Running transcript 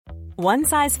One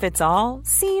size fits all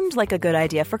seemed like a good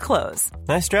idea for clothes.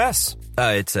 Nice dress.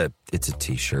 It's a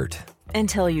t-shirt.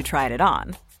 Until you tried it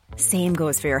on. Same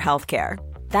goes for your healthcare.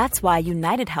 That's why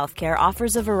United Healthcare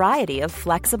offers a variety of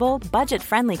flexible,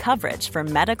 budget-friendly coverage for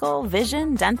medical,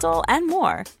 vision, dental, and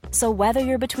more. So whether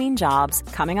you're between jobs,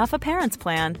 coming off a parent's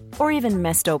plan, or even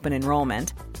missed open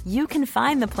enrollment, you can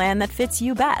find the plan that fits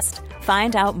you best.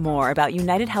 Find out more about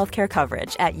United Healthcare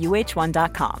coverage at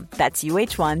uh1.com. That's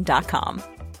uh1.com.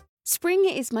 Spring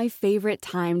is my favorite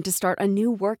time to start a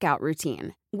new workout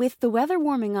routine. With the weather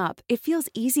warming up, it feels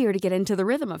easier to get into the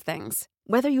rhythm of things.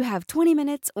 Whether you have 20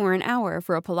 minutes or an hour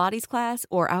for a Pilates class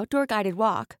or outdoor guided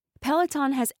walk,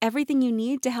 Peloton has everything you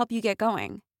need to help you get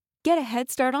going. Get a head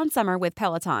start on summer with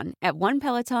Peloton at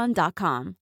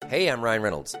onepeloton.com. Hey, I'm Ryan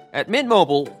Reynolds. At Mint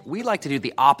Mobile, we like to do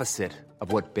the opposite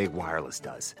of what Big Wireless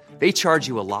does. They charge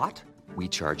you a lot, we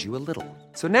charge you a little.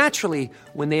 So naturally,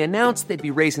 when they announced they'd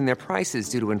be raising their prices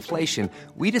due to inflation,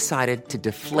 we decided to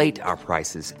deflate our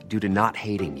prices due to not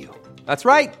hating you. That's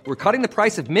right. We're cutting the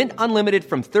price of Mint Unlimited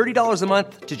from $30 a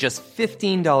month to just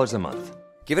 $15 a month.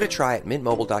 Give it a try at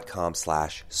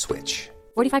mintmobile.com/switch.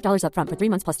 $45 up front for 3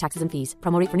 months plus taxes and fees.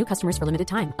 Promo rate for new customers for limited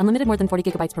time. Unlimited more than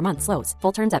 40 gigabytes per month. Slows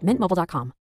full terms at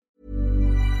mintmobile.com.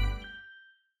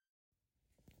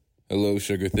 Hello,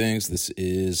 Sugar Things. This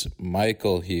is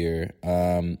Michael here.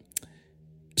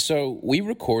 So we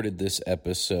recorded this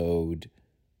episode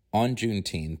on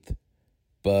Juneteenth,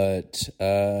 but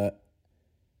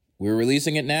we're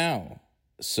releasing it now.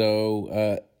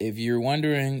 So if you're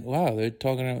wondering, wow, they're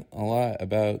talking a lot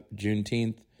about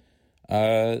Juneteenth,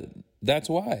 that's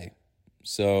why.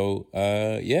 So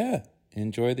yeah,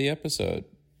 enjoy the episode.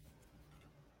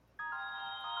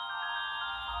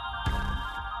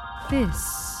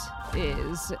 This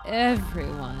is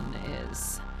Everyone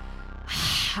is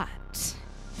Hot.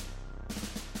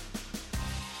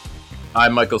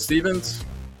 I'm Michael Stevens.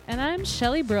 And I'm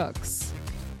Shelley Brooks.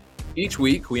 Each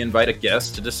week, we invite a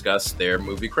guest to discuss their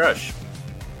movie crush.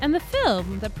 And the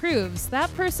film that proves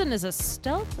that person is a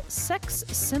stealth sex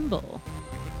symbol.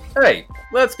 Hey,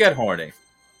 let's get horny.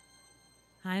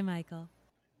 Hi, Michael.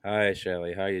 Hi,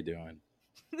 Shelly. How you doing?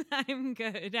 I'm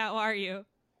good. How are you?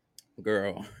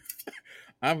 Girl,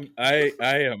 I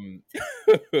am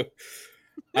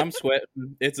I'm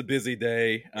sweating. It's a busy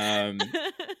day.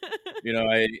 You know,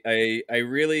 I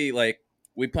really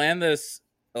we planned this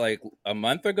like a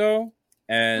month ago,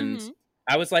 and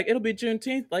I was like, it'll be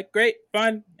Juneteenth, like great,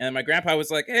 fun. And my grandpa was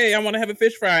like, hey, I want to have a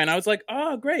fish fry, and I was like,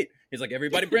 oh, great. He's like,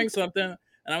 everybody bring something.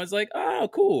 And I was like, oh,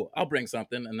 cool, I'll bring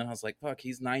something. And then I was like, fuck,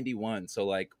 he's 91, so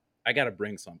like I gotta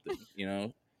bring something, you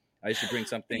know. I should bring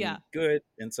something good.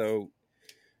 And so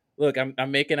look,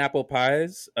 I'm making apple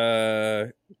pies.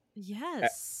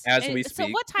 Yes. As we speak. So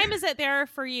what time is it there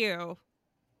for you?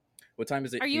 What time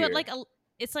is it? Are you here? at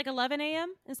it's like 11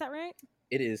 a.m.? Is that right?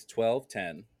 It is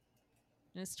 12:10.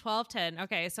 It's 12:10.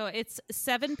 Okay, so it's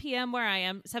 7 p.m. where I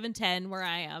am, 7:10 where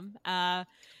I am.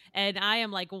 And I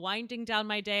am like winding down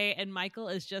my day, and Michael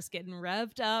is just getting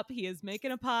revved up. He is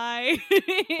making a pie.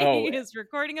 He is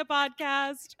recording a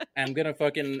podcast. I'm gonna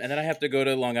and then I have to go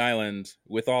to Long Island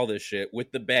with all this shit,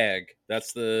 with the bag.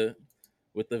 What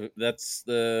do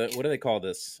they call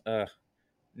this?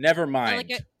 Never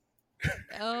mind.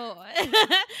 Are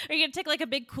you gonna take like a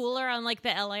big cooler on like the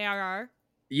LARR?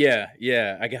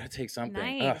 Yeah. I gotta take something.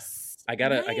 Nice. I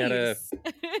gotta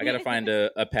find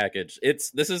a package.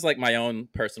 This is like my own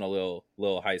personal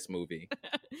little heist movie.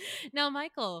 Now,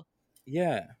 Michael.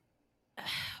 Yeah.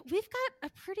 We've got a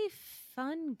pretty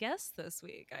fun guest this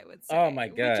week, I would say. Oh my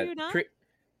god. Would you not?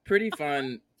 Pretty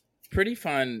fun. Pretty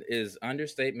fun is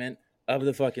understatement of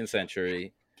the fucking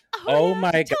century. Oh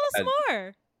my god. Tell us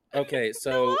more. Okay,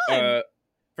 so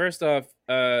first off,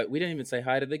 we didn't even say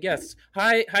hi to the guests.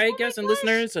 Hi guests and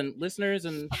listeners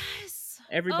and yes.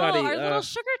 Everybody. Our little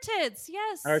sugar tits,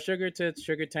 yes. Our sugar tits,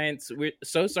 sugar taints. We're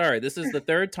so sorry. This is the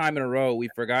third time in a row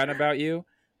we've forgotten about you.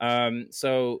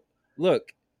 So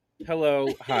look,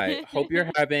 hello, hi. Hope you're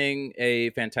having a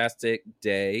fantastic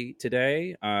day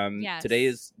today. Yes. Today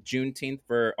is Juneteenth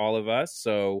for all of us.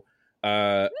 So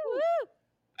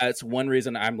that's one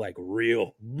reason I'm like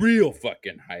real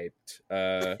fucking hyped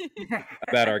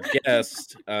about our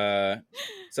guest.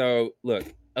 So look,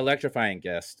 electrifying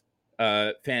guest,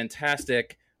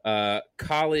 fantastic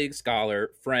colleague, scholar,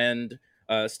 friend,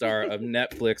 star of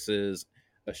Netflix's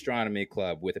Astronomy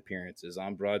Club with appearances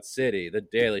on Broad City, The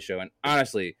Daily Show, and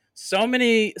honestly, so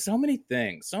many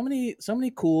things, so many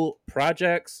cool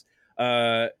projects.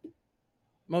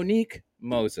 Monique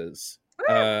Moses.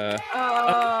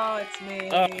 It's me.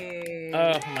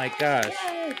 Oh my gosh.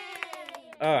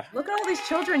 Look at all these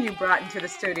children you brought into the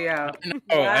studio.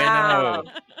 I know.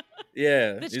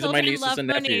 Yeah, The these are my children nieces love and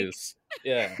Monique. nephews.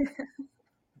 Yeah,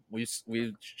 we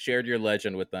shared your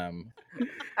legend with them.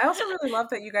 I also really love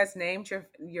that you guys named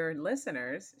your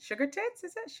listeners Sugar Tits.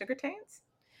 Is it Sugar Taints?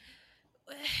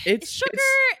 It's Sugar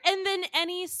and then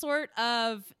any sort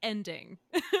of ending.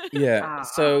 yeah.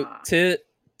 So Ah.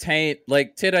 taint,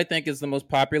 like tit, I think is the most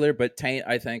popular, but taint,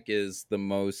 I think, is the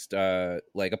most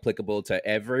like applicable to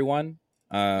everyone.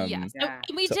 Yeah. So Yeah.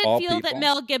 we to did all feel that people.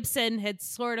 Mel Gibson had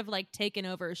sort of like taken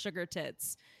over Sugar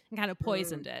Tits and kind of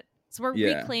poisoned it. So we're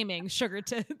Yeah. reclaiming Sugar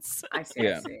Tits. I see.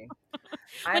 Yeah. I see.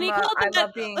 When he called I that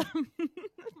love being.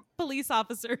 police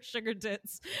officer Sugar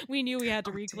Tits, we knew we had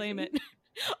to reclaim it.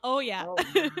 Oh yeah. Oh,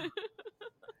 wow.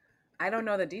 I don't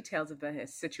know the details of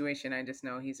his situation. I just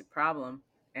know he's a problem,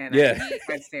 and Yeah. I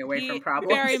try to stay away from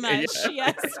problems. Very much.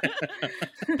 Yes.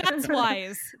 That's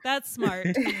wise. That's smart.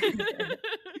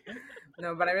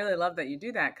 No, but I really love that you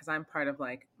do that because I'm part of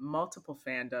like multiple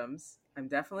fandoms. I'm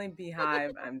definitely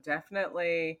Beehive. I'm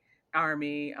definitely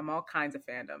Army. I'm all kinds of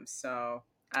fandoms. So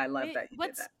I love Wait, that you did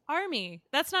what's that. Army?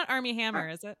 That's not Army Hammer,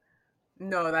 is it?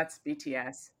 No, that's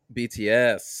BTS.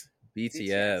 BTS.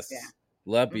 BTS, yeah.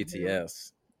 Love Mhm.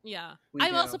 BTS. Yeah. We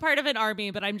I'm do. also part of an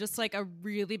Army, but I'm just like a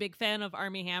really big fan of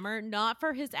Army Hammer. Not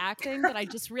for his acting, but I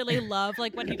just really love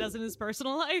like what he does in his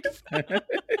personal life.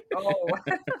 Oh,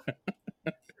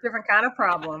 different kind of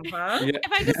problem, huh? Yeah. I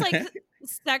find his like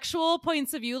sexual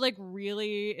points of view like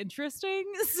really interesting.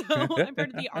 So I'm part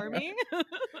of the Army.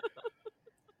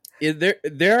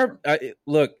 There are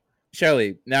look,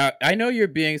 Shelly. Now I know you're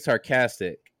being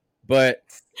sarcastic, but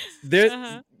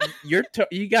there you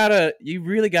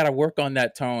really gotta work on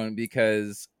that tone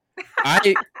because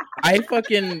I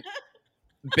fucking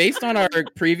based on our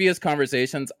previous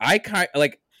conversations, I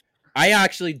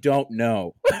actually don't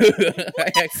know.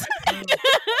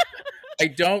 I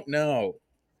don't know.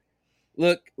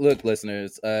 Look,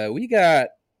 listeners. We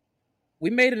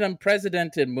made an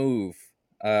unprecedented move.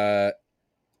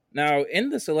 Now, in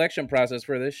the selection process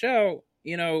for this show,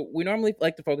 we normally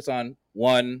like to focus on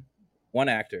one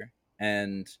actor,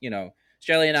 and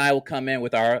Shelly and I will come in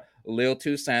with our little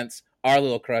 2 cents, our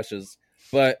little crushes.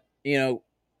 But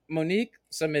Monique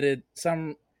submitted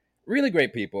some really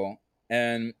great people,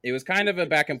 and it was kind of a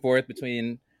back and forth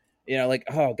between, like,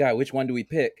 oh god, which one do we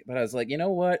pick? But I was like, you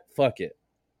know what? Fuck it.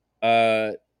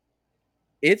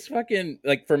 It's fucking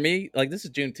like for me, like this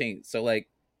is Juneteenth, so like,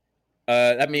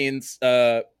 that means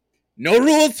no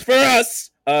rules for us,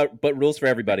 but rules for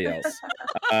everybody else.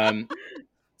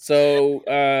 So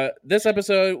this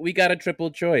episode we got a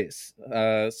triple choice.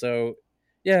 So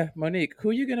yeah, Monique,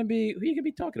 who you gonna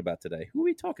be talking about today? Who are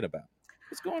we talking about?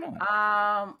 What's going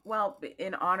on? Well,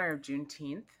 in honor of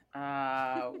Juneteenth,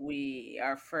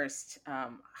 our first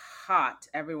hot,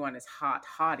 everyone is hot,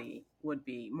 hottie would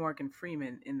be Morgan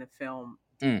Freeman in the film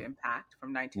Deep Impact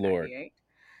from 1998.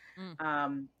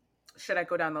 Should I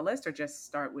go down the list or just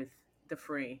start with the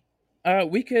free?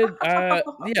 We could yeah,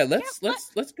 let's go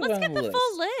down get the list.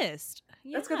 full list.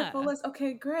 Yeah. Let's get the full list.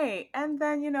 Okay, great. And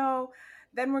then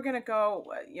then we're gonna go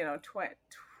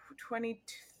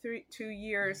 22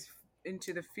 years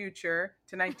into the future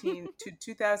to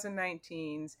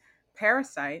 2019's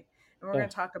Parasite, and we're going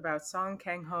to talk about Song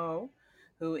Kang-ho,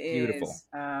 who is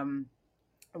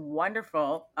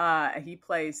wonderful. He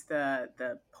plays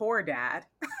the poor dad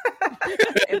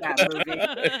in that movie.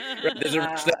 Because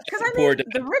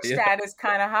the rich dad is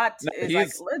kind of hot. Is like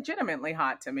legitimately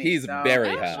hot to me. He's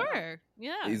very hot. Sure.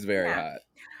 Yeah. He's very hot.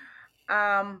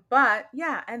 But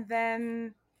yeah, and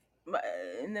then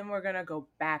we're gonna go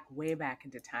way back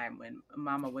into time when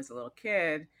Mama was a little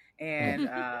kid, and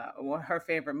her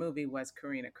favorite movie was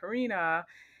Karina,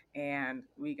 and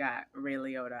we got Ray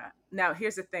Liotta. Now,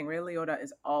 here's the thing: Ray Liotta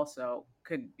is also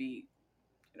could be,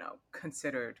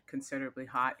 considered considerably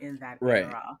hot in that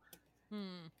era.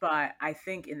 But I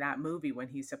think in that movie when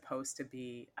he's supposed to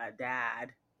be a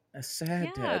dad, a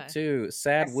sad dad too,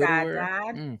 sad widower.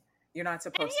 Sad dad. You're not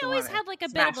supposed to. He always had like a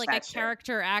bit of like a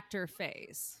character actor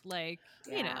face, like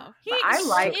I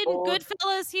like in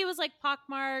Goodfellas. He was like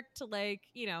pockmarked, like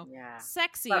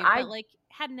sexy, but like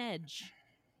had an edge.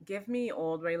 Give me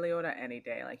old Ray Liotta any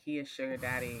day. Like he is sugar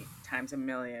daddy times a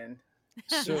million.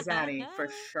 Sugar daddy for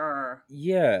sure.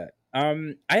 Yeah.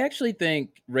 I actually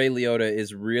think Ray Liotta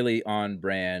is really on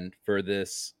brand for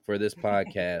this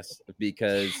podcast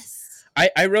because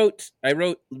I wrote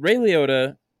Ray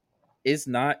Liotta is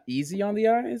not easy on the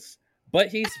eyes, but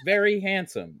he's very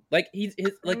handsome. Like he's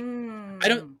like I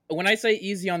don't when I say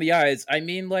easy on the eyes, I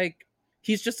mean like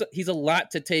he's a lot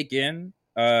to take in.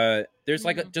 There's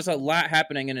like just a lot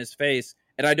happening in his face,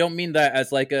 and I don't mean that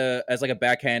as like a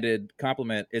backhanded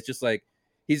compliment. It's just like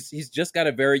he's just got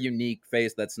a very unique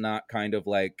face that's not kind of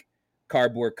like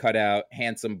cardboard cutout,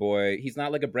 handsome boy. He's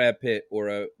not like a Brad Pitt or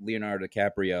a Leonardo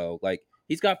DiCaprio. Like,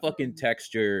 he's got fucking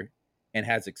texture and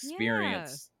has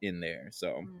experience in there.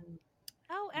 So,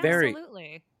 oh, very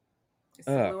absolutely. It's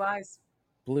the blue eyes.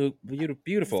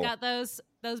 Beautiful. He's got those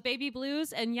baby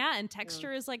blues, and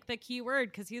texture is like the key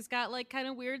word, because he's got like kind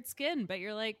of weird skin, but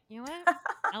you're like, you know what?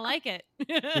 I like it.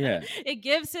 Yeah. It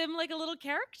gives him like a little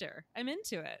character. I'm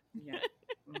into it. Yeah.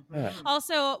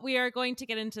 Also, we are going to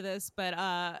get into this,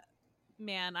 but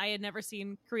man, I had never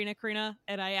seen Karina,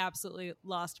 and I absolutely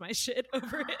lost my shit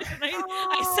over it. And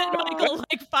I sent Michael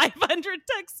like 500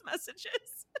 text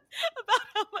messages about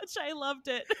how much I loved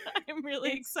it. I'm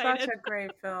really excited. Such a great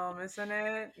film, isn't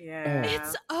it? Yeah.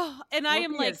 It's and I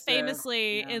am Whoopi like is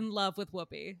famously in love with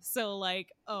Whoopi. So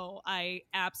like, I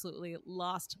absolutely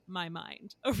lost my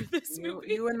mind over this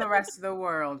movie. You and the rest of the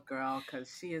world, girl,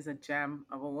 because she is a gem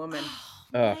of a woman.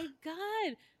 Oh my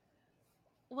God.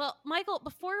 Well, Michael,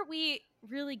 before we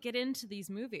really get into these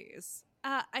movies,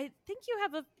 I think you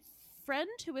have a friend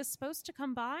who is supposed to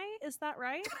come by. Is that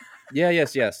right?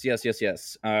 Yes.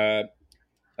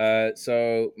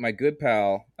 So my good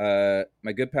pal,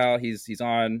 he's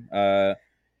on.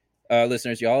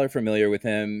 Listeners, y'all are familiar with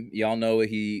him. Y'all know what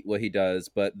he does,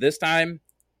 but this time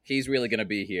he's really gonna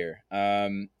be here.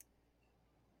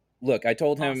 Look, I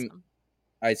told him,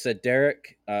 I said,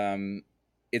 Derek,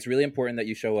 it's really important that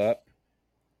you show up.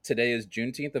 Today is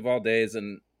Juneteenth of all days,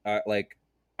 and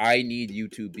I need you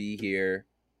to be here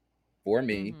for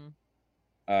me.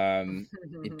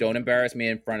 Don't embarrass me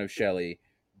in front of Shelly.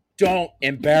 Don't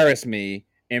embarrass me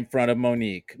in front of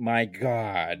Monique. My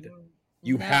God,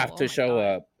 you have to show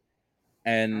up.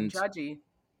 And I'm judgy.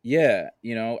 Yeah,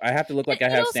 I have to look like I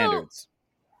have standards.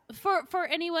 For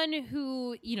anyone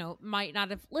who might not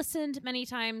have listened many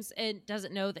times and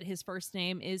doesn't know that his first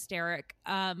name is Derek,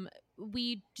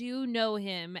 we do know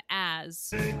him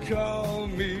as. They call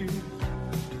me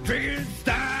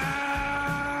Frankenstein,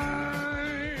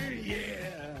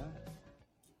 yeah.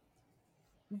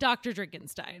 Dr.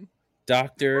 Drinkenstein.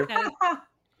 Doctor.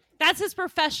 That's his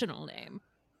professional name.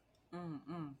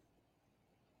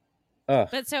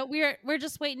 But so we're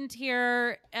just waiting to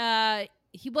hear.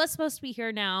 He was supposed to be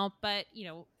here now, but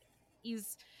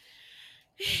he's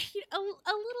a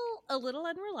little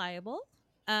unreliable.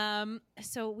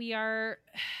 So we are.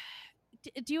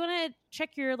 Do you want to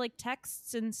check your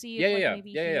texts and see?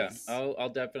 Yeah. I'll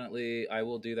definitely. I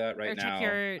will do that right now.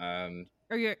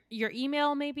 Check your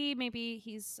email. Maybe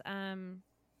he's. I'm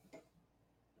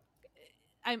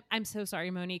so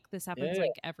sorry, Monique. This happens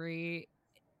every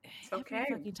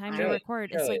fucking time we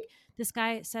record. It's like this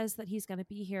guy says that he's going to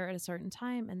be here at a certain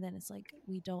time, and then it's like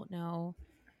we don't know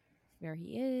where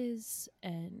he is,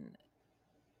 and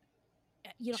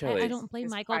I don't blame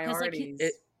Michael, because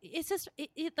it's just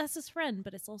that's his friend,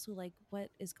 but it's also like, what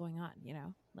is going on?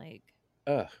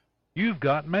 You've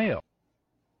got mail.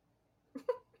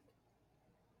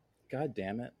 God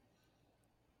damn it!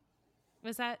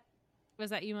 Was that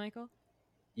you, Michael?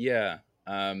 Yeah.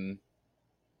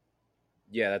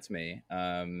 Yeah, that's me.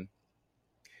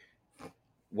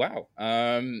 Wow.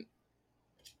 I'm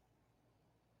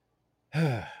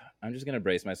just gonna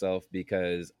brace myself,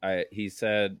 because he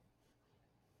said,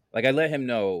 I let him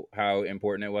know how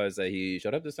important it was that he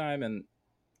showed up this time, and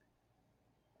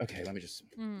okay, let me just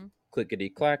clickety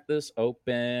clack this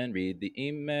open, read the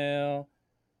email.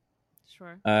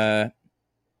 Sure.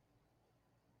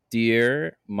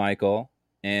 Dear Michael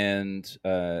and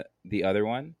the other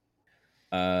one.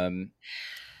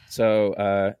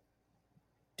 So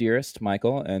dearest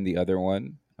Michael and the other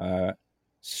one,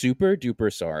 super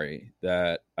duper sorry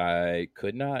that I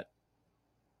could not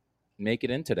make it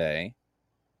in today.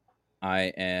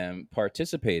 I am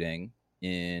participating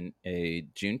in a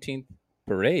Juneteenth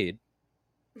parade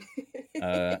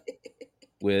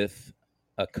with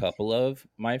a couple of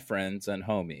my friends and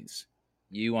homies.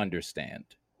 You understand.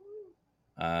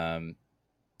 In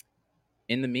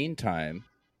the meantime,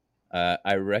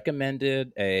 I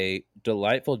recommended a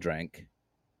delightful drink.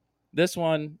 This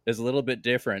one is a little bit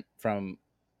different from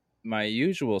my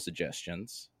usual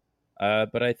suggestions,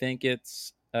 but I think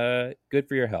it's good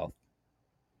for your health.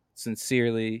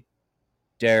 Sincerely,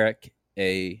 Derek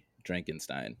A.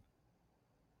 Drinkenstein.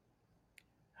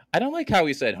 I don't like how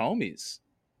he said homies.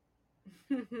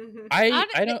 I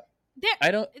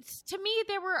don't. It's, to me,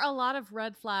 there were a lot of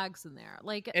red flags in there.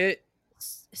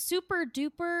 Super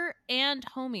duper and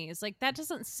homies. That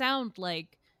doesn't sound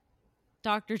like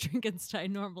Dr.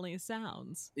 Drinkenstein normally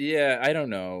sounds. Yeah, I don't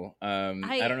know.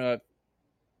 I don't know.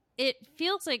 It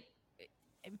feels like,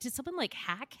 did someone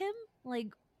hack him?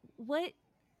 What?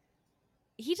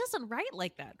 He doesn't write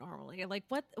like that normally.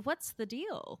 What's the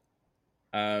deal?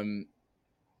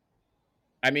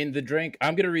 I mean, the drink.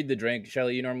 I'm gonna read the drink.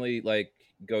 Shelly, you normally like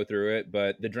go through it,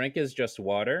 but the drink is just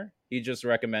water. He just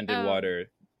recommended water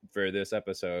for this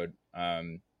episode.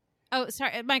 Oh,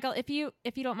 sorry, Michael. If you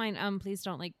don't mind, please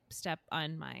don't like step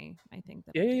on my thing.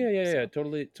 That Yeah.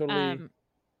 Totally.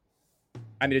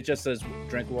 I mean, it just says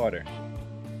drink water.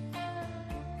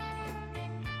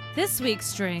 This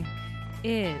week's drink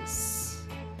is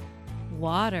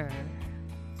water.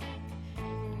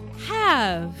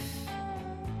 Have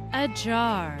a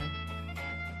jar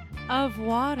of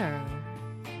water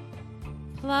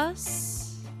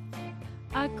plus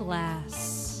a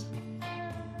glass,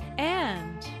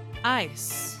 and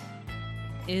ice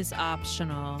is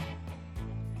optional.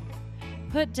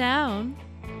 Put down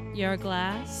your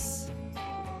glass,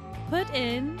 put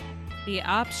in the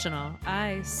optional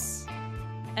ice,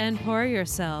 and pour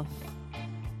yourself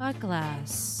a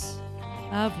glass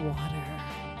of water.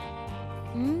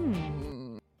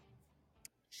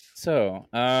 So,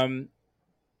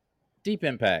 Deep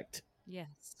Impact. Yes.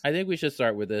 I think we should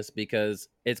start with this because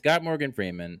it's got Morgan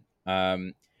Freeman.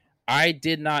 I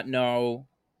did not know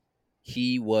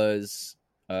he was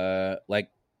like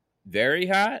very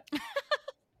hot.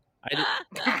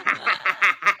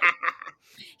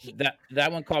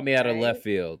 That one caught me out of left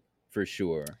field for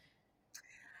sure.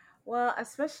 Well,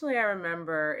 especially I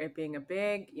remember it being a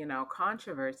big,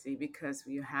 controversy because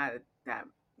you had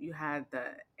the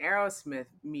Aerosmith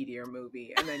Meteor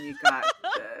movie, and then you got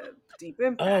the Deep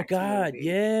Impact. Oh God, movie.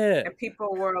 yeah. And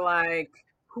people were like,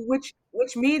 which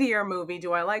Meteor movie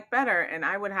do I like better? And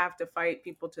I would have to fight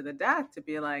people to the death to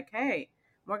be like, hey,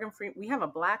 Morgan Freeman, we have a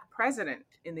black president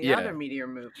in the other Meteor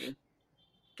movie.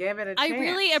 Give it a chance. I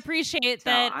really appreciate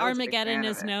that Armageddon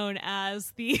is known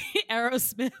as the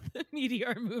Aerosmith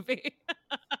Meteor movie.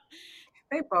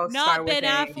 They both not Ben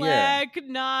Affleck, Yeah.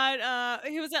 not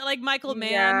who was that? Like Michael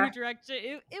Mann who directed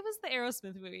it. It was the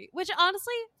Aerosmith movie, which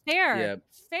honestly, fair.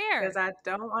 Because I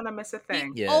don't want to miss a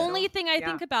thing. The only thing I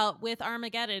think about with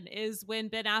Armageddon is when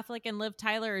Ben Affleck and Liv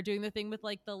Tyler are doing the thing with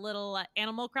like the little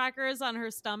animal crackers on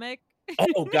her stomach.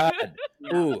 Oh God!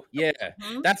 Ooh, yeah.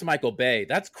 That's Michael Bay.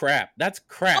 That's crap.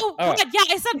 Oh God, yeah,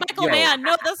 I said Michael Mann.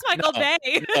 No, that's Michael Bay.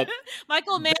 No.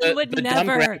 Michael Mann would the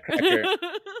never. Dumb cracker.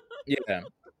 Yeah.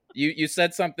 You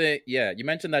said something. Yeah, you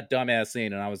mentioned that dumbass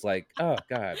scene, and I was like, oh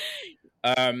God.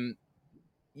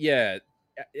 Yeah.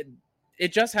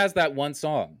 It just has that one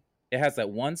song. It has that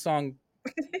one song,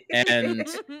 and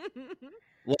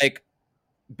like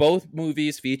both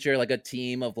movies feature like a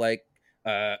team of like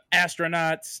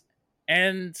astronauts.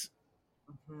 And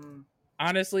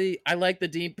honestly, I like the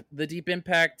Deep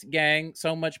Impact gang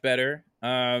so much better.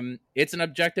 It's an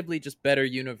objectively just better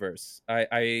universe.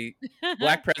 I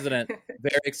Black President,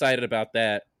 very excited about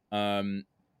that.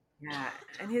 Yeah,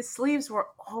 and his sleeves were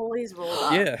always rolled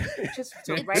up. Yeah, just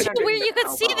right under where you could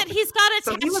see that he's got a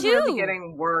so tattoo. He was really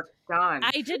getting work done.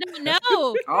 I didn't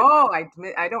know. Oh, I don't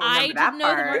remember that part. I didn't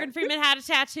know that Morgan Freeman had a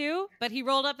tattoo, but he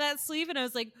rolled up that sleeve, and I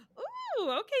was like, ooh,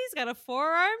 okay, he's got a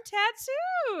forearm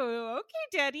tattoo. Okay,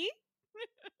 Daddy.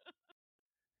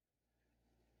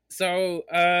 So,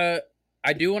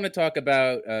 I do want to talk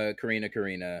about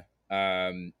Karina,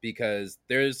 because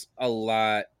there's a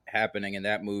lot happening in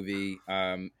that movie.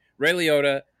 Ray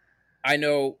Liotta, I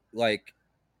know, like,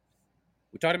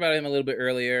 we talked about him a little bit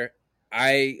earlier.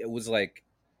 I was, like,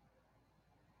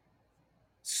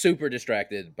 super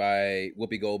distracted by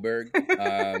Whoopi Goldberg.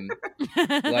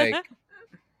 Like,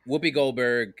 Whoopi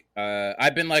Goldberg,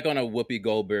 I've been, like, on a Whoopi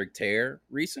Goldberg tear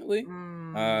recently.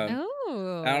 I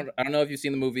don't know if you've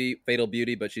seen the movie Fatal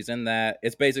Beauty, but she's in that.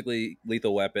 It's basically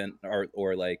Lethal Weapon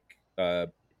or like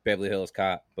Beverly Hills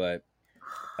Cop, but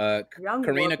Young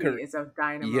Karina is a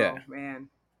dynamo, man.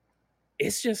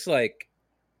 It's just like,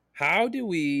 how do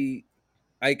we?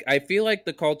 I feel like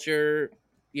the culture,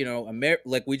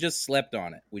 like we just slept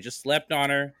on it. We just slept on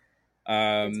her.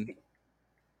 I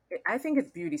think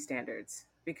it's beauty standards.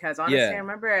 Because honestly, I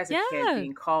remember as a kid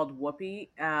being called Whoopi,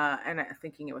 and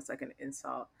thinking it was like an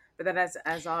insult. But then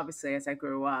as obviously as I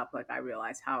grew up, like I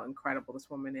realized how incredible this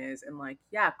woman is, and like,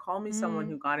 call me someone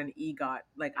who got an EGOT.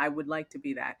 Like I would like to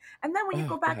be that. And then when you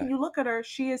go back and you look at her,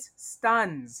 she is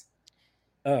stuns.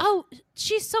 Oh,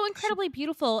 she's so incredibly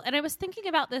beautiful. And I was thinking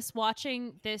about this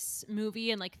watching this movie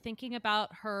and like thinking about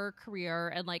her career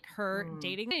and like her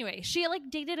dating. Anyway, she like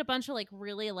dated a bunch of like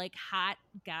really like hot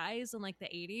guys in like the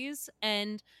 80s.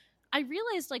 And I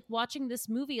realized like watching this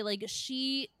movie, like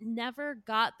she never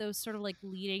got those sort of like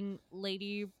leading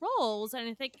lady roles. And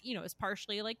I think, it's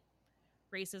partially like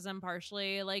racism,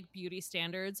 partially like beauty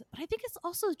standards. But I think it's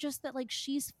also just that like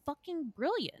she's fucking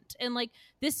brilliant. And like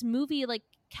this movie like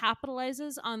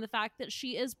capitalizes on the fact that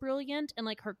she is brilliant and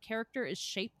like her character is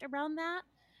shaped around that.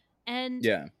 And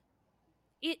Yeah.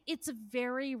 it's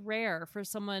very rare for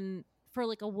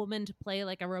like a woman to play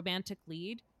like a romantic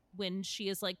lead when she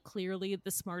is like clearly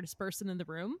the smartest person in the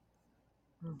room.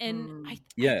 And I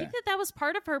think that was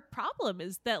part of her problem,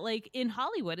 is that like in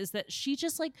Hollywood, is that she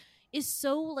just like is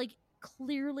so like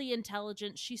clearly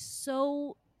intelligent. She's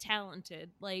so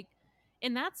talented, like,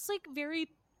 and that's like very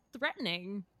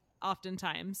threatening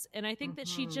oftentimes. And I think that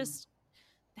she just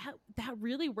that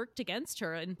really worked against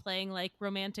her in playing like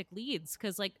romantic leads,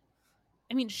 because like,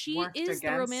 I mean, she Worked is the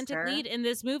against romantic her? lead in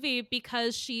this movie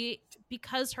because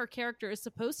her character is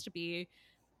supposed to be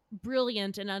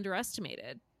brilliant and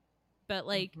underestimated. But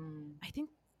like, I think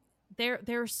there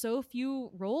are so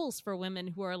few roles for women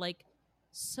who are like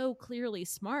so clearly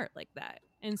smart like that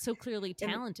and so clearly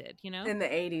talented, you know? In the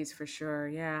 80s, for sure.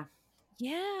 Yeah.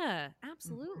 Yeah,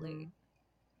 absolutely.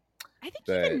 I think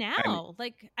But, even now,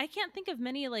 like, I can't think of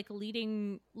many like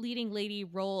leading lady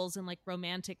roles in like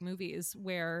romantic movies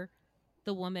where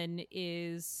the woman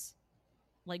is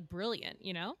like brilliant,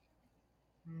 you know?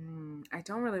 I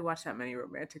don't really watch that many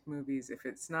romantic movies. If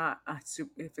it's not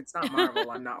Marvel,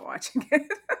 I'm not watching it.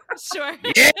 Sure.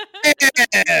 Yeah,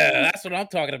 that's what I'm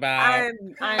talking about.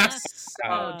 I'm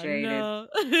so jaded. No.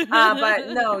 But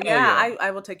no, yeah, yeah.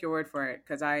 I will take your word for it,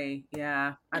 because I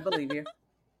believe you.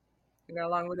 You got a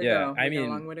long way to Yeah, go. I You got a mean-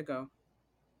 long way to go.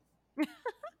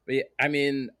 But yeah, I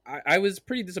mean, I was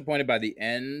pretty disappointed by the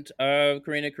end of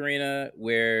Karina,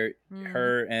 where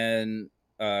her and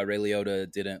Ray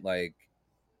Liotta didn't like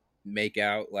make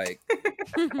out like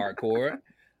hardcore.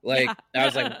 Like I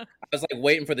was like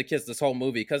waiting for the kiss this whole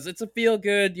movie, because it's a feel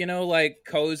good, you know, like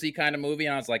cozy kind of movie.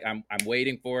 And I was like, I'm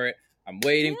waiting for it. I'm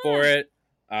waiting for it.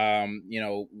 You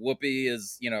know, Whoopi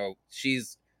is, you know,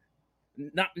 she's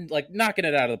not like knocking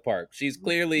it out of the park. She's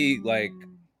clearly like,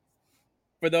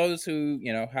 for those who,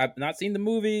 you know, have not seen the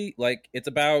movie, like it's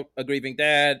about a grieving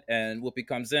dad, and Whoopi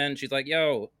comes in. She's like,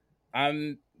 yo,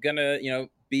 I'm gonna, you know,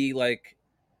 be like,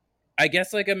 I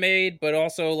guess like a maid, but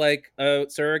also like a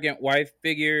surrogate wife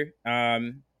figure.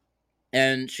 And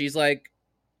she's like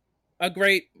a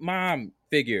great mom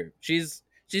figure. She's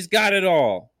got it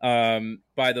all,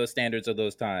 by those standards of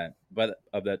those time,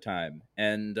 of that time.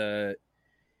 And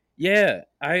yeah,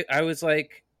 I was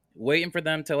like waiting for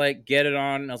them to like get it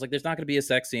on. I was like, there's not going to be a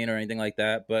sex scene or anything like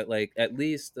that, but like at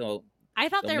least I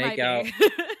thought they'll there make might out. be.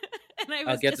 And I was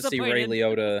I'll get to see Ray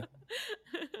disappointed.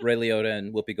 Liotta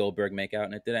and Whoopi Goldberg make out,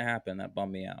 and it didn't happen. That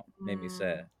bummed me out. Made me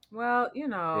sad. Well, you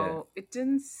know, it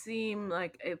didn't seem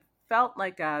like it felt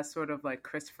like a sort of like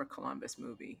Christopher Columbus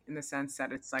movie, in the sense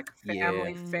that it's like a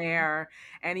family fair,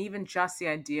 and even just the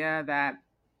idea that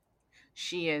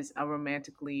she is a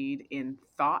romantic lead in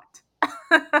thought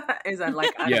is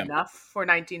like enough for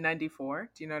 1994.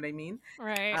 Do you know what I mean?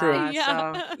 Right. True.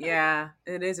 So yeah,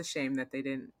 it is a shame that they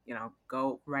didn't, you know,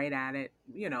 go right at it,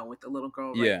 you know, with the little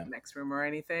girl right in the next room or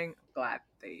anything. Glad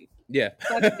they did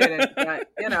it, but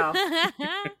you know,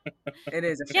 it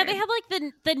is a shame. Yeah, they had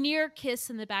like the near kiss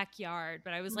in the backyard,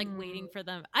 but I was like waiting for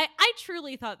them. I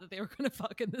truly thought that they were going to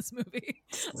fuck in this movie.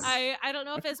 I don't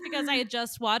know if it's because I had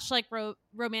just watched like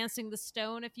Romancing the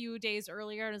Stone a few days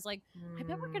earlier, and was like, I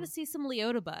bet we're going to see some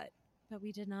Liotta butt, but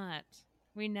we did not.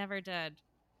 We never did.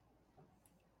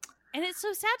 And it's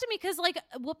so sad to me, because like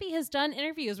Whoopi has done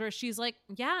interviews where she's like,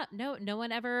 yeah, no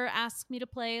one ever asked me to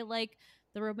play like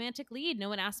the romantic lead. No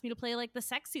one asked me to play like the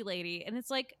sexy lady. And it's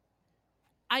like,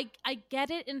 I get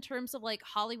it in terms of like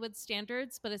Hollywood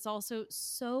standards, but it's also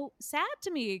so sad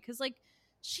to me, because like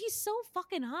she's so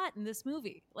fucking hot in this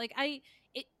movie. Like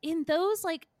in those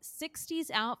like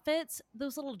 60s outfits,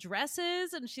 those little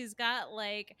dresses, and she's got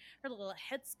like her little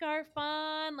headscarf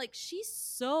on. Like she's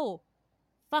so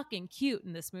fucking cute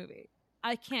in this movie.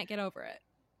 I can't get over it.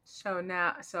 So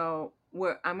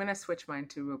I'm gonna switch mine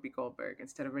to Whoopi Goldberg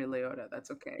instead of Ray Liotta.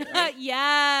 That's okay, right?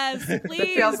 Yes, please.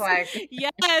 It feels like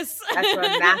yes, that's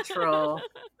a natural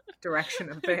direction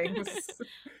of things.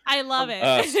 I love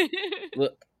it.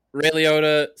 Look, Ray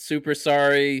Liotta, super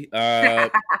sorry. You've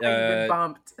been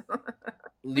bumped.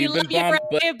 We love you,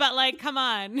 Ray, but like, come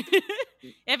on.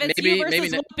 If it's you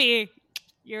versus Whoopi,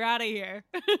 you're out of here.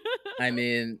 I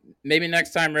mean, maybe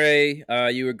next time, Ray.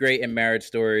 You were great in Marriage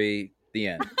Story. The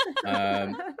end.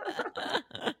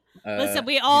 Listen,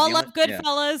 we all love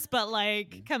Goodfellas, but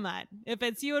like, come on. If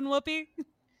it's you and Whoopi,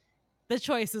 the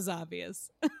choice is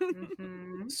obvious.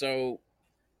 So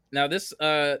now this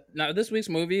week's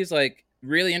movie is like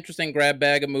really interesting grab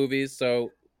bag of movies.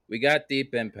 So we got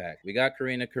Deep Impact. We got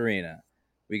Karina.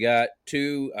 We got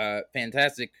two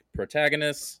fantastic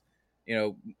protagonists. You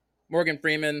know, Morgan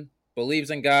Freeman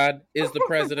believes in God, is the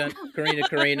president.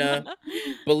 Karina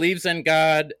believes in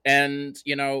God, and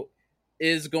you know,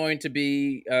 is going to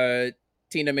be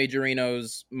Tina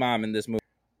Majorino's mom in this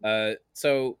movie.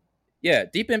 So yeah,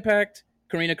 Deep Impact,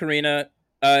 Karina.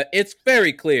 It's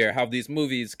very clear how these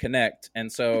movies connect,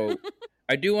 and so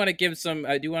I do want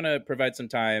to provide some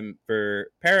time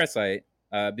for Parasite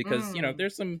because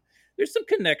there's some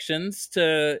connections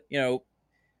to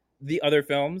the other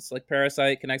films. Like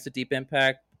Parasite connects to Deep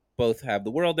Impact, both have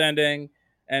the world ending,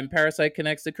 and Parasite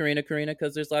connects to Karina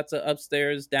because there's lots of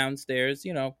upstairs, downstairs,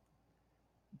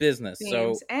 business. Themes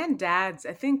So and dads.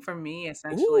 I think for me,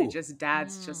 essentially, just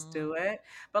dads just do it.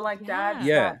 But like dads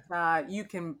that you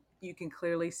can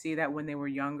clearly see that when they were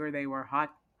younger, they were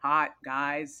hot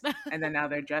guys, and then now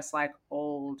they're just like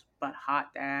old but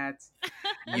hot dads.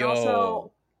 And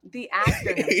also the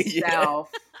actor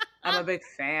himself. I'm a big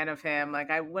fan of him. Like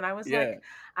when I was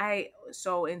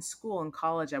so in school in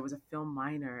college, I was a film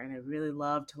minor, and I really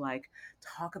loved to like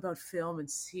talk about film and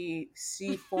see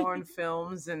foreign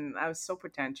films, and I was so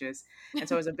pretentious. And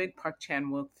so I was a big Park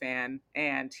Chan-wook fan,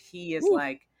 and he is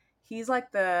he's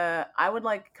like I would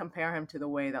like compare him to the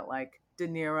way that like De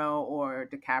Niro or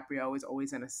DiCaprio is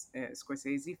always in a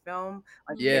Scorsese film.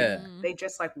 Like they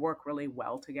just like work really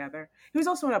well together. He was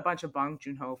also in a bunch of Bong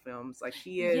Joon-ho films. Like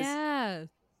he is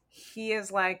he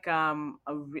is like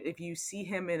if you see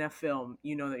him in a film,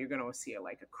 you know that you're going to see it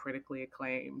like a critically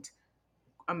acclaimed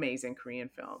amazing Korean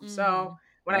film. So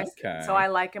when I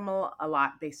like him a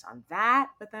lot based on that,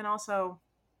 but then also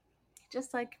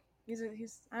just like he's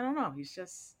I don't know, he's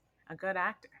just a good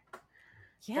actor.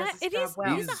 Yeah, and he's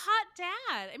a hot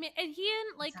dad. I mean, and he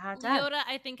and like Leota,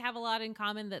 I think, have a lot in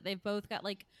common, that they've both got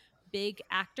like big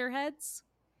actor heads.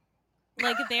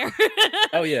 Like they're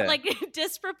like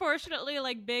disproportionately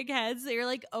like big heads that you're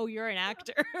like, oh, you're an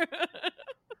actor.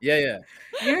 Yeah.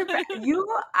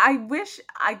 I wish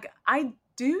I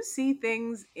do see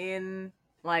things in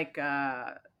like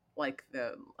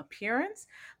the appearance,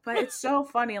 but it's so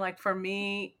funny. Like for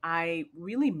me, I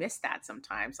really miss that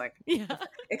sometimes. Like,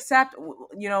 except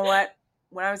you know what?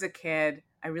 When I was a kid,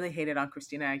 I really hated on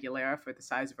Christina Aguilera for the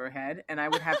size of her head, and I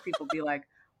would have people be like,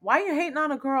 "Why are you hating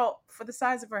on a girl for the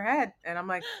size of her head?" And I'm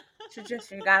like, she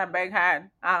got a big head.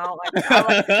 I like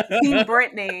Team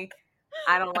Britney.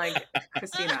 I don't like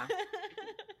Christina.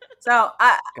 So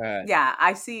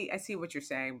I see what you're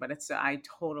saying, but I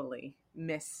totally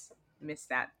miss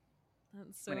that.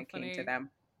 That's so when it funny. came to them.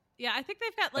 Yeah, I think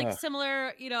they've got like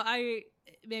similar,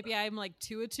 I'm like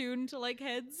too attuned to like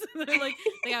heads. They're like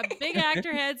they have big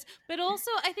actor heads, but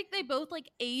also I think they both like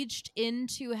aged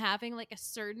into having like a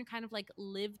certain kind of like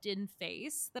lived in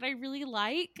face that I really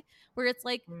like, where it's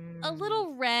like a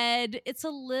little red, it's a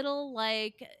little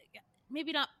like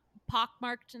maybe not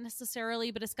pockmarked necessarily,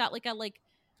 but it's got like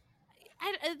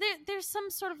there's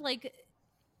some sort of like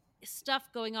stuff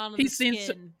going on in the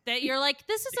skin that you're like,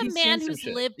 this is a man who's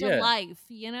lived a life,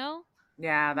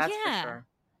 Yeah, that's for sure.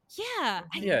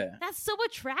 Yeah. That's so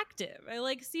attractive. I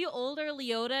like see older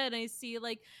Leota and I see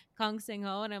like Kang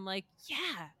Sang-ho and I'm like,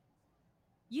 yeah,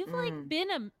 you've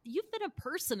been a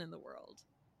person in the world.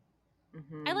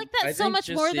 Mm-hmm. I like that so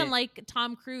much more than like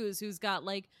Tom Cruise, who's got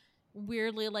like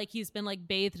weirdly like he's been like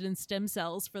bathed in stem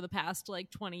cells for the past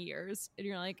like 20 years, and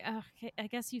you're like, oh, okay, I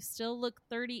guess you still look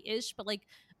 30-ish, but like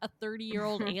a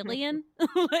 30-year-old alien.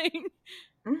 Like,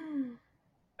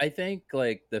 I think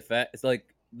like the fact it's like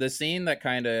the scene that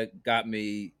kind of got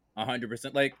me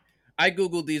 100%. Like I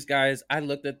googled these guys, I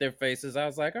looked at their faces, I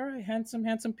was like, all right,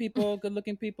 handsome people, good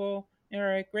looking people, all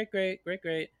right,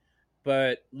 great.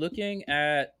 But watching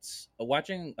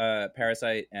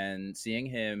Parasite and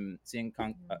seeing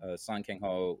Song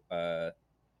Kang-ho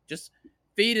just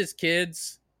feed his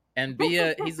kids and be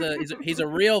he's a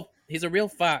real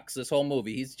fox this whole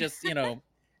movie. He's just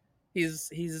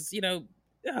he's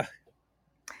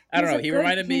I don't know. He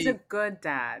reminded me. He's a good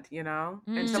dad,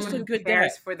 and someone who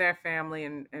cares for their family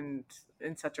and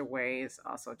in such a way is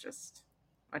also just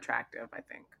attractive, I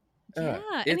think.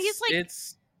 And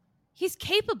he's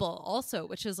capable also,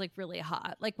 which is like really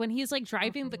hot. Like when he's like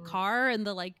driving the car and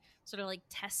the like sort of like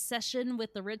test session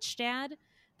with the rich dad,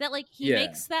 that like he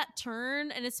makes that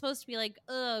turn and it's supposed to be like,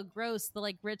 ugh, gross. The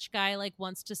like rich guy like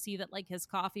wants to see that like his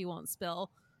coffee won't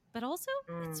spill, but also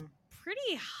it's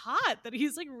pretty hot that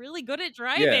he's like really good at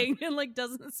driving and like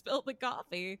doesn't spill the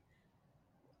coffee.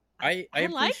 I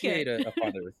appreciate like a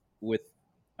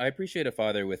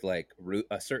father with like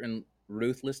a certain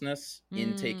ruthlessness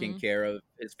in taking care of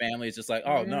his family. It's just like,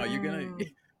 oh no, you're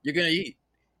gonna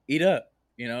eat up.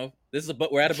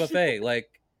 We're at a buffet. Like,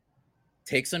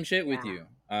 take some shit with you.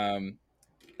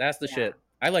 That's the shit.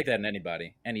 I like that in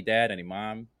anybody, any dad, any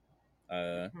mom.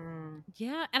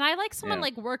 Yeah, and I like someone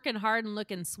like working hard and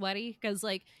looking sweaty, because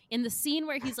like in the scene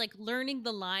where he's like learning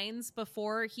the lines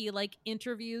before he like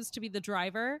interviews to be the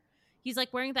driver, he's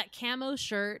like wearing that camo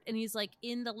shirt and he's like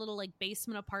in the little like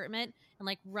basement apartment and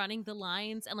like running the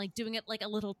lines and like doing it like a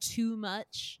little too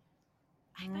much.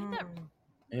 I find that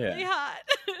really hot.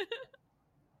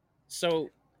 So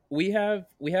we have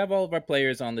all of our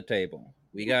players on the table.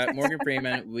 We got Morgan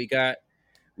Freeman. We got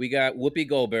Whoopi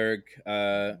Goldberg.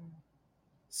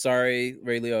 Sorry,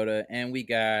 Ray Liotta, and we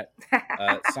got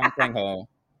Song Kang-ho.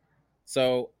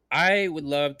 So I would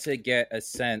love to get a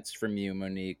sense from you,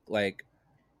 Monique. Like,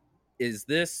 is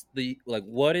this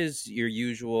what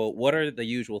are the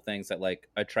usual things that like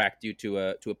attract you to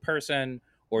a person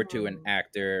or to an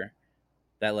actor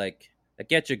that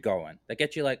get you going, that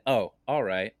get you like, oh, all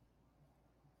right.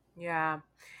 Yeah.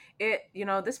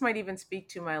 This might even speak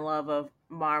to my love of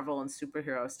Marvel and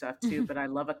superhero stuff too, but I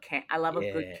love a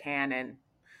good canon.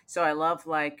 So I love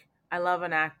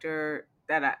an actor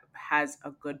that has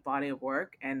a good body of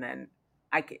work, and then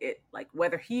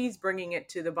whether he's bringing it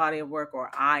to the body of work or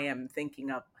I am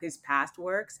thinking of his past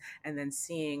works and then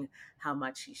seeing how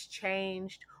much he's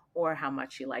changed or how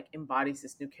much he like embodies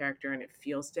this new character and it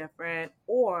feels different,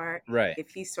 or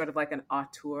if he's sort of like an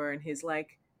auteur in his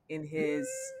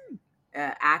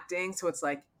acting, so it's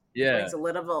like he brings a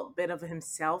little bit of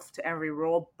himself to every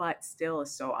role, but still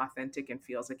is so authentic and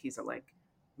feels like he's like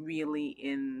really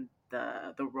in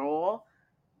the role.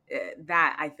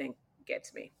 That I think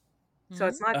gets me. So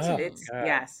it's not.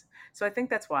 Yes. So I think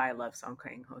that's why I love Song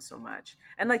Kang-ho so much,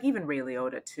 and like even Ray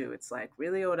Liotta too. It's like Ray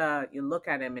Liotta. You look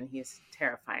at him and he's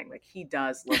terrifying. Like he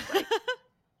does look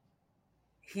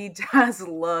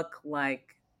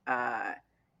like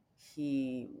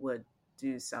he would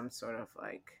do some sort of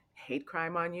like hate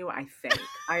crime on you. I think.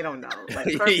 I don't know, like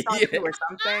or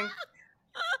something.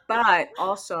 But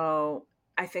also,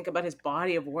 I think about his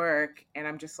body of work, and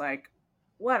I'm just like,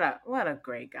 what a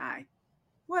great guy.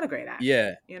 What a great actor.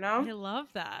 Yeah. I love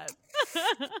that.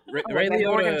 Ray Liotta,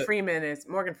 Morgan Freeman is,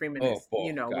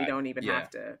 we God. don't even have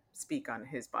to speak on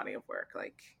his body of work.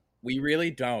 Like, we really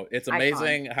don't. It's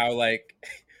amazing how like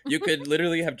you could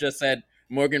literally have just said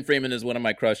Morgan Freeman is one of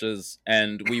my crushes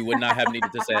and we would not have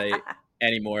needed to say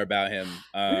any more about him.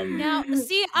 Now,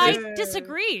 see, I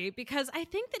disagree, because I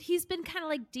think that he's been kind of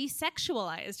like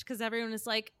desexualized, because everyone is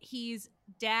like, he's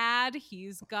dad,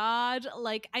 he's God.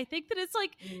 Like, I think that it's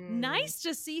like nice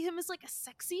to see him as like a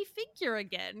sexy figure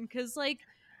again, because like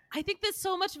I think that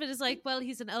so much of it is like, well,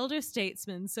 he's an elder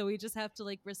statesman, so we just have to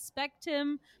like respect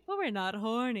him, but we're not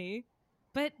horny.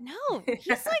 But no, he's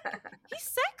like,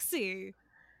 he's sexy.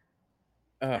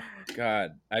 Oh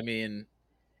God, I mean.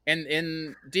 And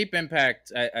in Deep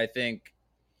Impact, I think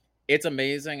it's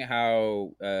amazing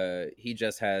how he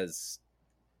just has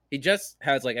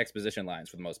like exposition lines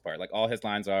for the most part. Like all his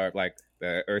lines are like,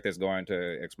 the Earth is going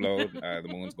to explode, the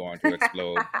moon's going to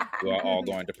explode, we are all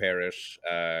going to perish.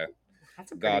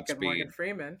 That's a pretty good Morgan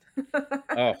Freeman.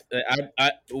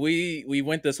 We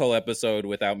went this whole episode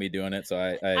without me doing it, so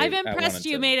I'm impressed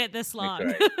you made it this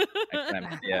long.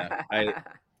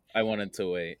 I wanted to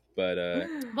wait, but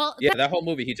that whole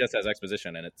movie, he just has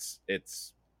exposition, and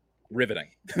it's riveting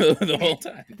the whole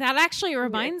time. That actually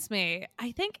reminds me,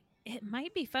 I think it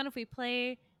might be fun if we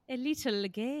play a little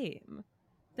game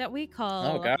that we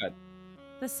call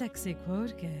the Sexy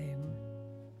Quote Game.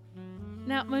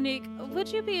 Now, Monique, would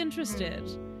you be interested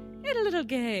in a little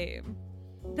game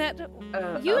that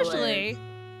usually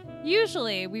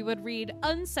we would read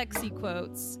unsexy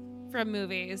quotes from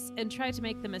movies and try to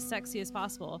make them as sexy as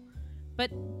possible, but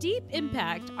Deep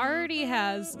Impact already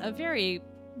has a very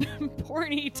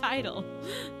porny title,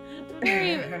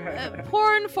 very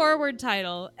porn forward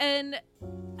title, and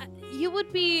you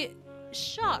would be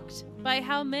shocked by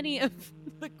how many of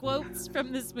the quotes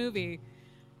from this movie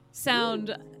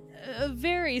sound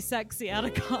very sexy out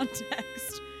of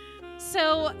context.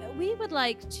 So we would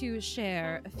like to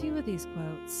share a few of these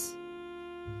quotes,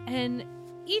 and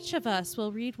each of us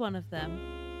will read one of them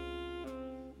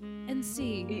and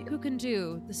see who can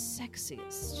do the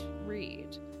sexiest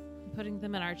read. I'm putting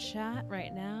them in our chat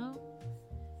right now.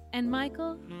 And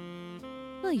Michael,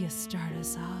 will you start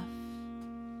us off?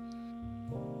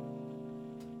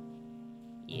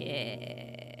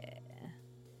 Yeah.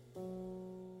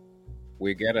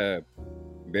 We get a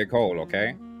big hole,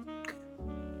 okay?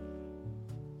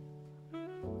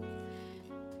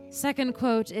 Second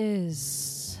quote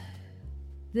is,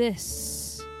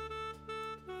 this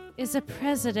is a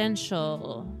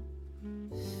presidential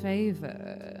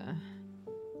favor.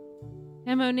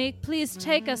 And Monique, please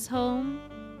take us home,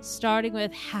 starting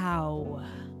with how.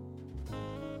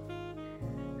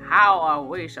 how are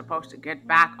we supposed to get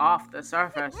back off the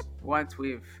surface once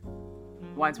we've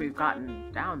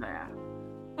gotten down there?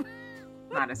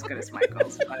 Not as good as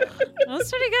Michael's, but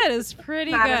That's pretty good. It's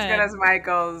pretty not good. as good as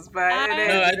Michael's, but it is.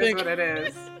 No, It is what it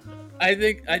is. I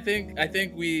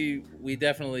think we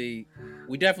definitely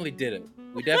did it.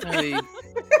 We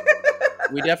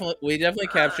definitely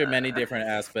captured many different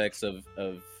aspects of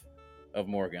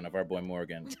Morgan, of our boy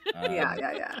Morgan.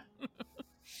 Yeah.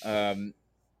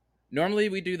 Normally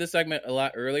we do this segment a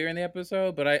lot earlier in the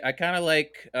episode, but I kind of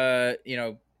like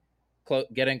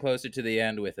getting closer to the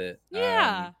end with it.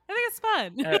 Yeah, I think it's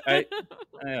fun.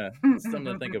 Yeah, it's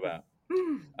something to think about.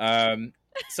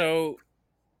 So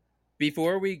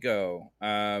before we go,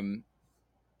 I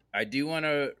do want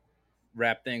to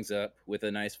wrap things up with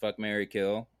a nice fuck, marry,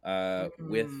 kill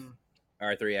with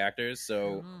our three actors.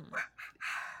 So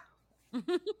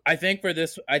I think for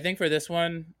this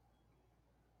one,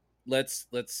 let's.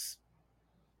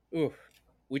 Ooh,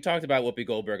 we talked about Whoopi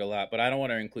Goldberg a lot, but I don't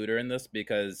want to include her in this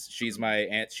because she's my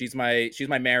aunt. She's my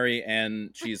Mary,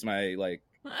 and she's my like.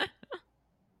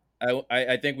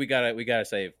 I think we gotta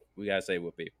save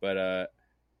Whoopi, but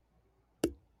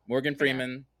Morgan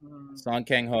Freeman, Song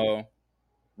Kang-ho,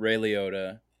 Ray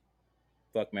Liotta,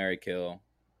 fuck, marry, kill.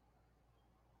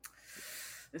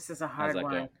 This is a hard one.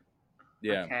 Go?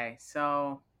 Yeah. Okay,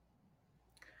 so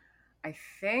I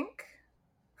think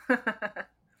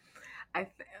I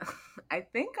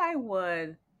think I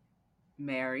would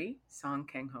marry Song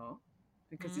Kang-ho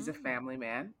because he's a family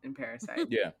man in Parasite.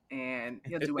 Yeah. And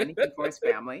he'll do anything for his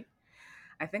family.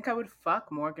 I think I would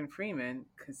fuck Morgan Freeman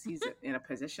because he's in a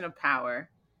position of power.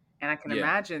 And I can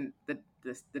imagine the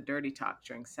dirty talk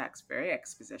during sex, very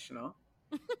expositional.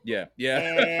 Yeah.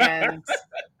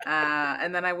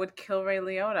 And then I would kill Ray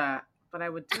Liotta, but I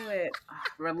would do it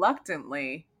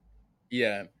reluctantly.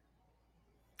 Yeah.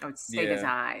 I would save his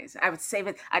eyes. I would save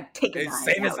it. I'd take his eyes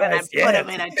save out his and eyes, I'd put him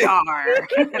in a jar.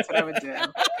 That's what I would do.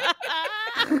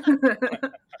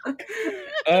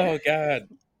 Oh God.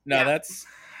 No, that's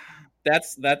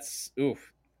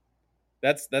oof.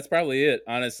 That's probably it,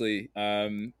 honestly.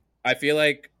 I feel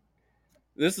like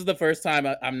this is the first time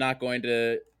I'm not going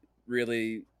to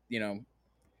really,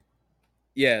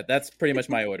 yeah, that's pretty much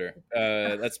my order.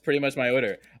 That's pretty much my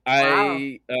order. Wow.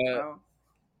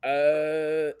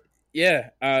 Yeah,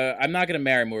 I'm not gonna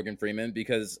marry Morgan Freeman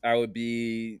because I would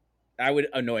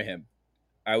annoy him.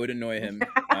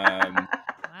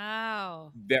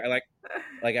 Wow.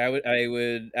 Like I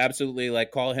would absolutely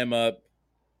like call him up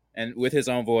and with his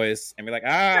own voice and be like,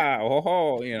 and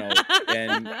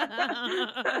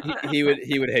he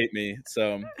would hate me.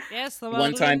 So yes, the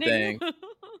one time thing.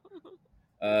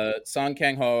 Song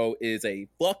Kang-ho is a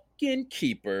fucking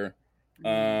keeper.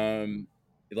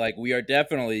 Like we are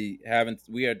definitely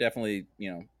adopting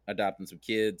some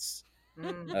kids,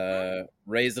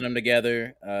 raising them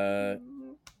together,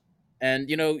 and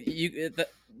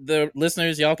the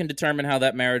listeners, y'all can determine how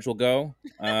that marriage will go.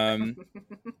 I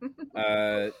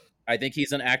think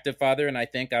he's an active father, and I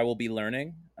think I will be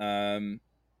learning. And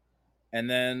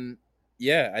then,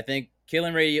 I think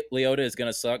killing Ray Liotta is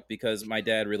gonna suck because my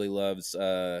dad really loves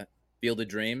Field of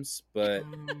Dreams, but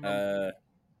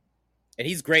and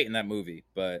he's great in that movie.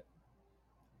 But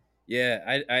he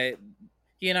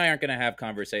and I aren't gonna have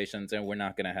conversations, and we're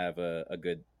not gonna have a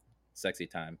good, sexy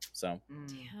time. So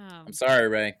I'm sorry,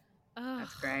 Ray. Oh,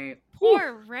 that's great.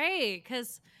 Poor Ray,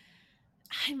 because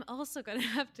I'm also gonna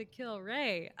have to kill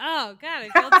Ray. Oh God, I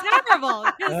feel terrible.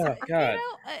 Oh God.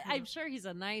 I'm sure he's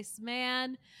a nice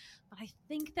man, but I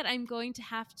think that I'm going to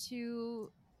have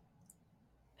to.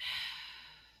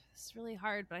 It's really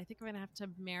hard, but I think I'm gonna have to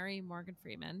marry Morgan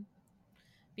Freeman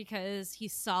because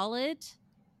he's solid,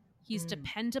 he's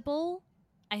dependable.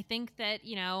 I think that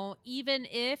even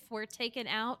if we're taken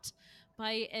out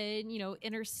by an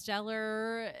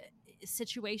interstellar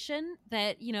situation,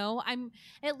 that I'm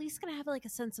at least gonna have like a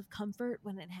sense of comfort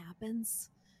when it happens.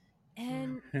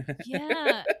 And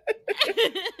and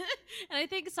I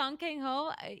think Song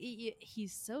Kang-ho,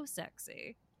 he's so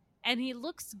sexy and he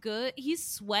looks good. He's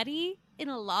sweaty in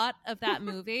a lot of that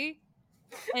movie.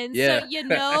 And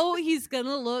so he's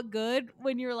gonna look good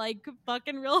when you're like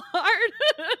fucking real hard.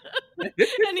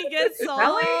 And he gets so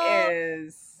Kelly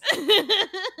is.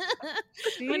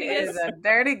 She is a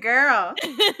dirty girl.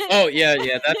 Oh yeah.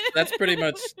 That's pretty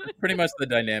much the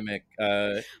dynamic.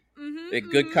 A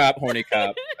good cop, horny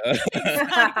cop.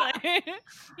 Exactly.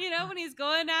 When he's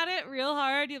going at it real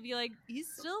hard, you'll be like, he's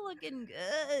still looking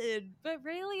good. But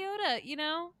Ray Liotta,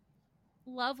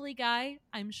 lovely guy,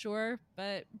 I'm sure,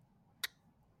 but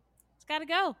it's gotta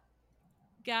go.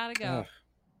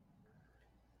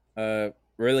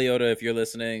 Ray Liotta, if you're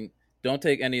listening, Don't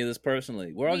take any of this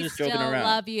personally. We're all just joking around. We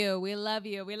love you. We love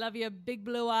you. We love your big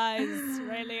blue eyes,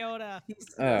 Ray Liotta.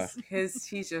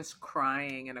 He's just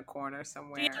crying in a corner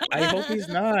somewhere. I hope he's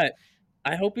not.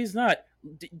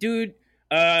 Dude,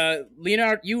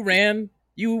 Leonardo, you ran.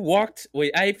 You walked.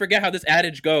 Wait, I forget how this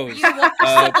adage goes. You walked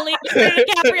so Leonardo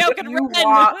DiCaprio can run.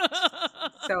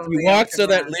 You walked so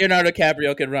that Leonardo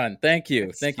DiCaprio can run. Thank you.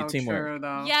 It's Thank you, so teamwork.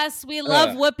 true, yes, we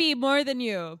love Whoopi more than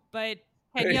you, but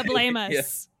can you blame us? Yeah.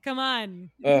 Come on.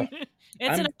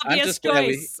 It's an obvious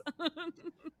choice.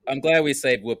 I'm glad we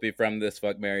saved Whoopi from this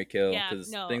fuck, marry, kill,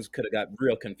 because things could have got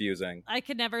real confusing. I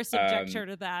could never subject her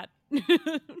to that.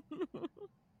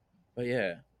 But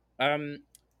yeah.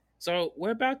 So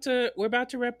we're about to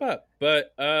wrap up.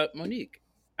 But Monique,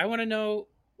 I want to know,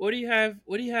 what do you have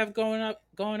going on?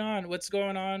 What's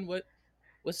going on? What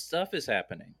stuff is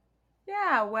happening?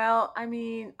 Yeah, well, I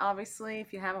mean, obviously,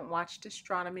 if you haven't watched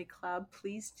Astronomy Club,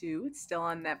 please do. It's still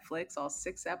on Netflix. All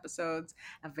 6 episodes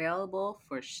available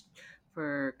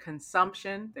for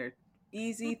consumption. They're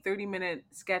easy 30-minute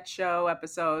sketch show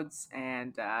episodes,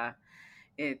 and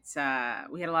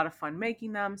we had a lot of fun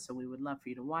making them. So we would love for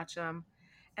you to watch them.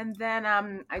 And then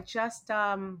I just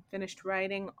finished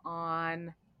writing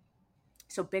on.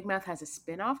 So Big Mouth has a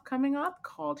spin-off coming up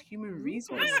called Human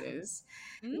Resources.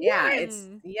 It's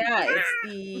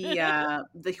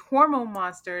the Hormone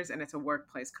Monsters, and it's a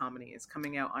workplace comedy. It's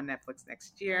coming out on Netflix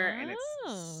next year, and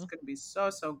it's going to be so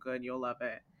good. You'll love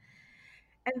it.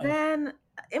 And then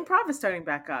improv is starting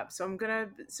back up. So I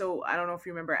don't know if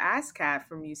you remember ASCAT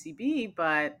from UCB,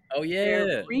 but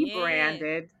they're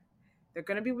rebranded. Yeah. They're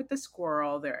going to be with the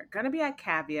Squirrel. They're going to be at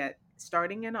Caveat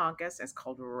starting in August. It's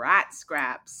called Rat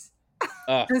Scraps.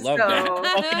 Oh, love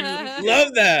that.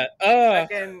 Love that.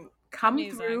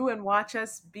 Come through and watch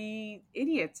us be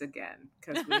idiots again,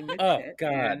 because we missed it.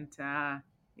 God. And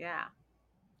yeah.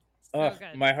 So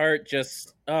my heart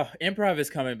just improv is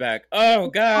coming back. Oh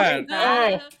God.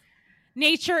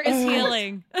 Nature is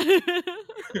healing.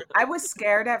 I was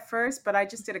scared at first, but I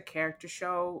just did a character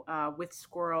show with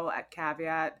Squirrel at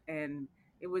Caveat, and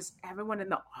it was everyone in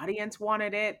the audience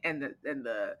wanted it, and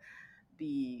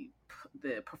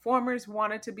the performers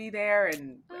wanted to be there,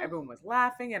 and everyone was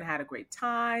laughing and had a great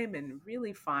time and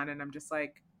really fun. And I'm just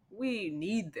like, we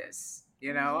need this,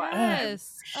 you know?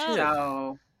 Yes.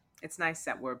 So it's nice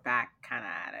that we're back kind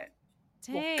of at it.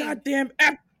 Well, goddamn,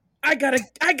 I gotta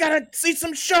see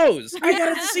some shows. I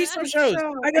gotta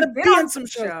be on some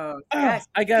shows. Yes,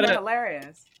 I gotta.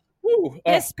 Hilarious. Woo.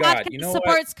 This God, podcast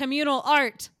supports communal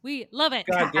art. We love it.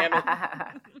 God damn it.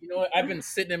 You know what? I've been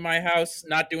sitting in my house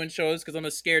not doing shows because I'm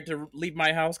scared to leave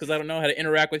my house because I don't know how to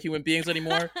interact with human beings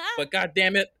anymore. But God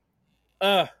damn it.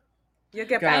 You'll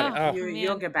get back.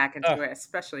 You'll get back into it,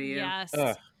 especially you. Yes.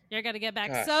 You're going to get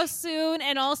back so soon.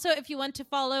 And also, if you want to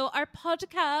follow our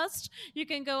podcast, you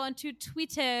can go onto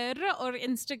Twitter or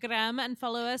Instagram and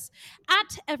follow us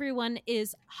at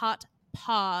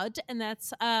EveryoneIsHotPod. And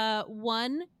that's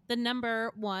 1, the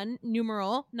number 1,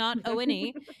 numeral, not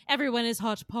O-N-E. Everyone is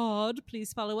Hot Pod.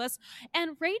 Please follow us.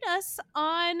 And rate us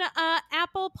on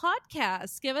Apple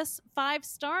Podcasts. Give us 5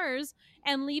 stars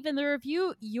and leave in the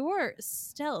review your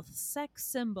stealth sex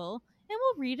symbol. And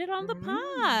we'll read it on the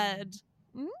pod.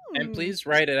 And please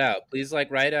write it out. Please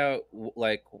write out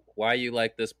why you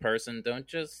like this person. Don't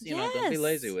just don't be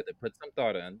lazy with it. Put some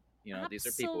thought in. These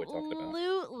are people we're talking about.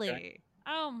 Absolutely. Okay.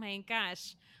 Oh my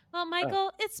gosh. Well,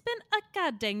 Michael, it's been a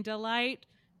goddamn delight.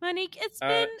 Monique, it's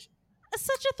been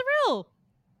such a thrill.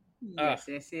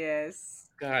 Yes.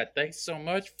 God, thanks so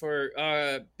much for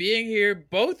being here,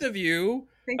 both of you.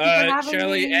 Thank you for having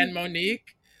Shelley me. and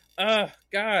Monique.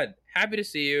 God, happy to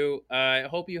see you. I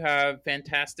hope you have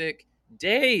fantastic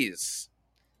days.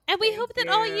 And we hope that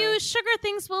all you sugar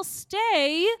things will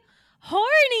stay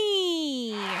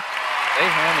horny. Stay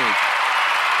horny.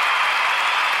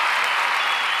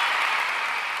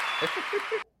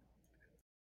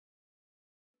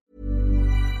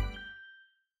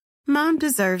 Mom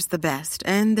deserves the best,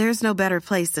 and there's no better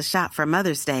place to shop for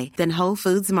Mother's Day than Whole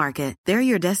Foods Market. They're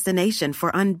your destination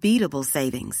for unbeatable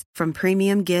savings, from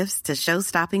premium gifts to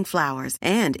show-stopping flowers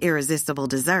and irresistible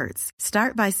desserts.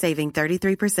 Start by saving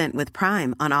 33% with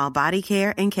Prime on all body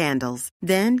care and candles.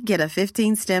 Then get a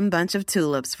 15-stem bunch of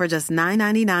tulips for just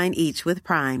 $9.99 each with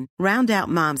Prime. Round out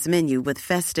Mom's menu with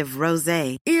festive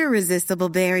rosé, irresistible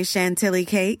berry chantilly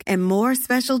cake, and more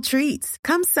special treats.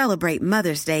 Come celebrate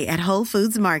Mother's Day at Whole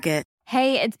Foods Market.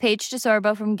 Hey, it's Paige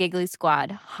DeSorbo from Giggly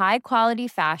Squad. High quality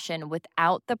fashion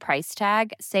without the price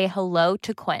tag. Say hello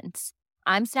to Quince.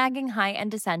 I'm snagging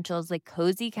high-end essentials like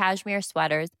cozy cashmere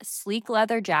sweaters, sleek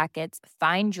leather jackets,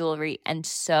 fine jewelry, and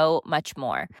so much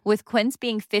more. With Quince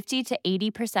being 50 to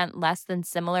 80% less than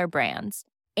similar brands.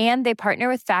 And they partner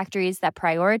with factories that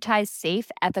prioritize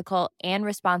safe, ethical, and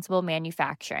responsible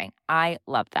manufacturing. I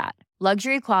love that.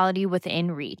 Luxury quality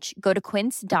within reach. Go to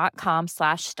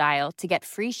quince.com/style to get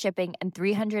free shipping and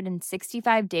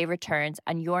 365-day returns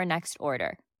on your next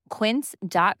order.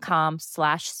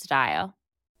 Quince.com/style.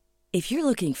 If you're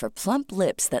looking for plump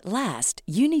lips that last,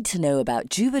 you need to know about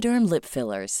Juvederm lip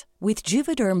fillers. With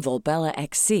Juvederm Volbella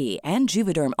XC and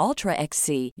Juvederm Ultra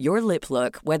XC, your lip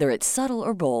look, whether it's subtle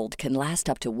or bold, can last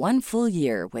up to 1 full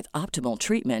year with optimal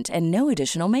treatment and no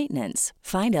additional maintenance.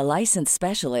 Find a licensed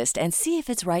specialist and see if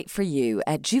it's right for you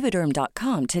at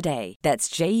Juvederm.com today. That's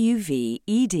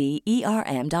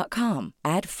JUVEDERM.com.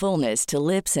 Add fullness to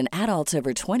lips in adults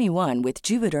over 21 with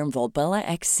Juvederm Volbella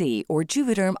XC or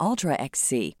Juvederm Ultra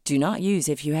XC. Do not use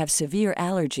if you have severe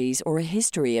allergies or a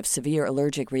history of severe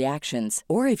allergic reactions,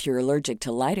 or if you're allergic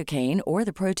to lidocaine or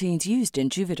the proteins used in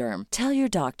Juvederm. Tell your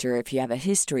doctor if you have a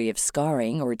history of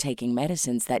scarring or taking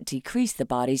medicines that decrease the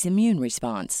body's immune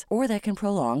response or that can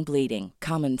prolong bleeding.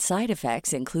 Common side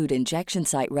effects include injection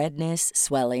site redness,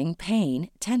 swelling, pain,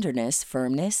 tenderness,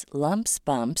 firmness, lumps,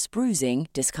 bumps, bruising,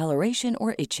 discoloration,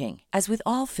 or itching. As with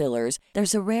all fillers,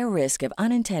 there's a rare risk of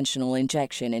unintentional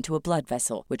injection into a blood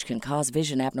vessel, which can cause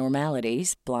vision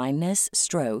abnormalities, blindness,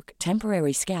 stroke,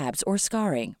 temporary scabs, or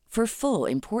scarring. For full,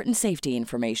 important safety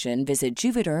information, visit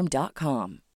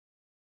Juvederm.com.